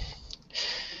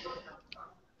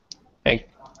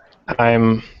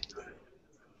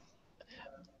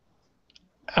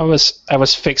I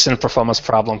was fixing performance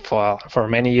problem for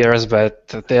many years, but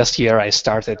this year I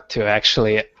started to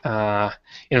actually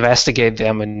investigate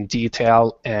them in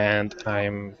detail, and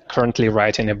I'm currently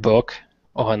writing a book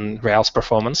on Rails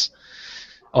performance,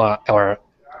 or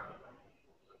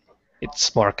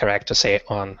it's more correct to say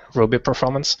on Ruby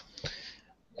performance.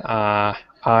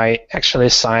 I actually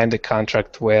signed a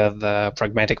contract with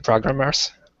Pragmatic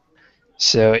Programmers,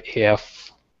 so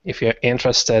if you're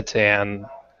interested in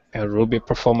a Ruby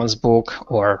performance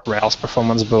book or Rails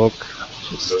performance book,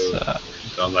 just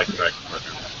don't like track.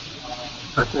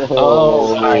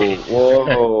 Oh,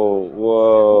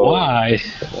 whoa. Why?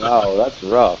 Wow, that's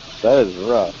rough. That is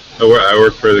rough. I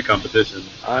work for the competition.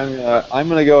 I'm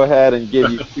gonna go ahead and give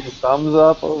you 2 thumbs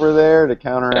up over there to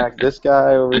counteract this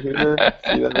guy over here.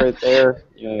 See that right there?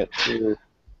 You get 2,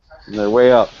 and they're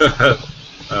way up.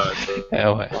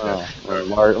 Wow. I'm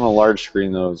gonna large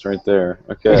screen those right there.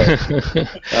 Okay.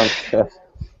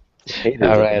 Okay.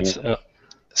 All right.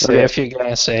 So if you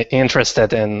guys are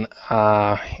interested in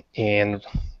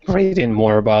reading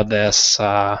more about this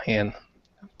in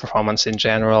performance in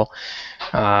general,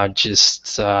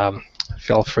 just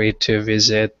feel free to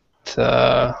visit.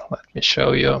 Let me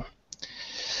show you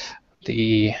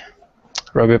the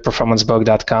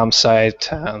rubyperformancebook.com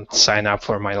site and sign up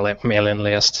for my mailing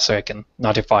list so I can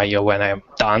notify you when I'm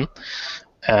done.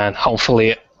 And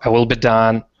hopefully I will be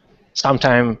done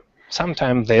sometime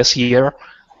this year.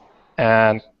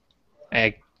 And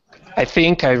I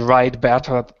think I write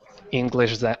better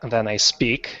English than I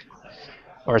speak,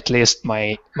 or at least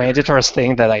my editors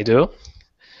think that I do.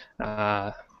 So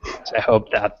I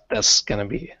hope that that's going to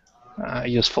be a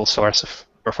useful source of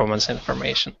performance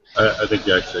information. I think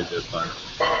you actually did fine.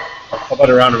 How about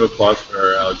a round of applause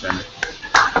for Alexander?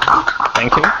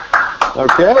 Thank you.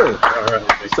 Okay. All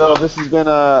right, so this has been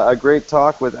a great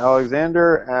talk with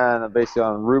Alexander, and basically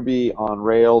on Ruby on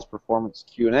Rails performance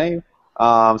Q&A.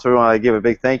 So we want to give a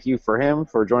big thank you for him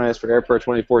for joining us for AirPro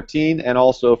 2014, and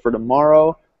also for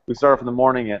tomorrow. We start off in the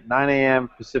morning at 9 a.m.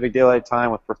 Pacific Daylight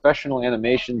Time with professional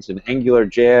animations in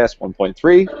AngularJS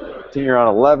 1.3. Continue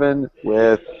around 11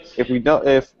 with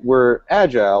if we're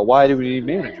agile, why do we need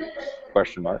managers?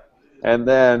 Question mark. And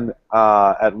then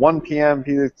at 1 p.m.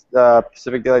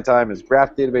 Pacific Daylight Time is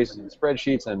graph databases and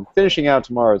spreadsheets, and finishing out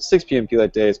tomorrow at 6 p.m.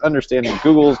 QLite Day is understanding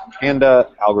Google's Panda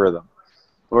algorithm.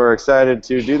 We're excited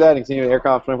to do that and continue with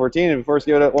AirConf 2014. And before, let's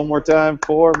give it up one more time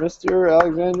for Mr.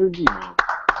 Alexander Dymo.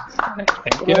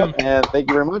 Thank you. And thank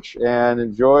you very much, and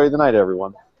enjoy the night,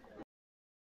 everyone.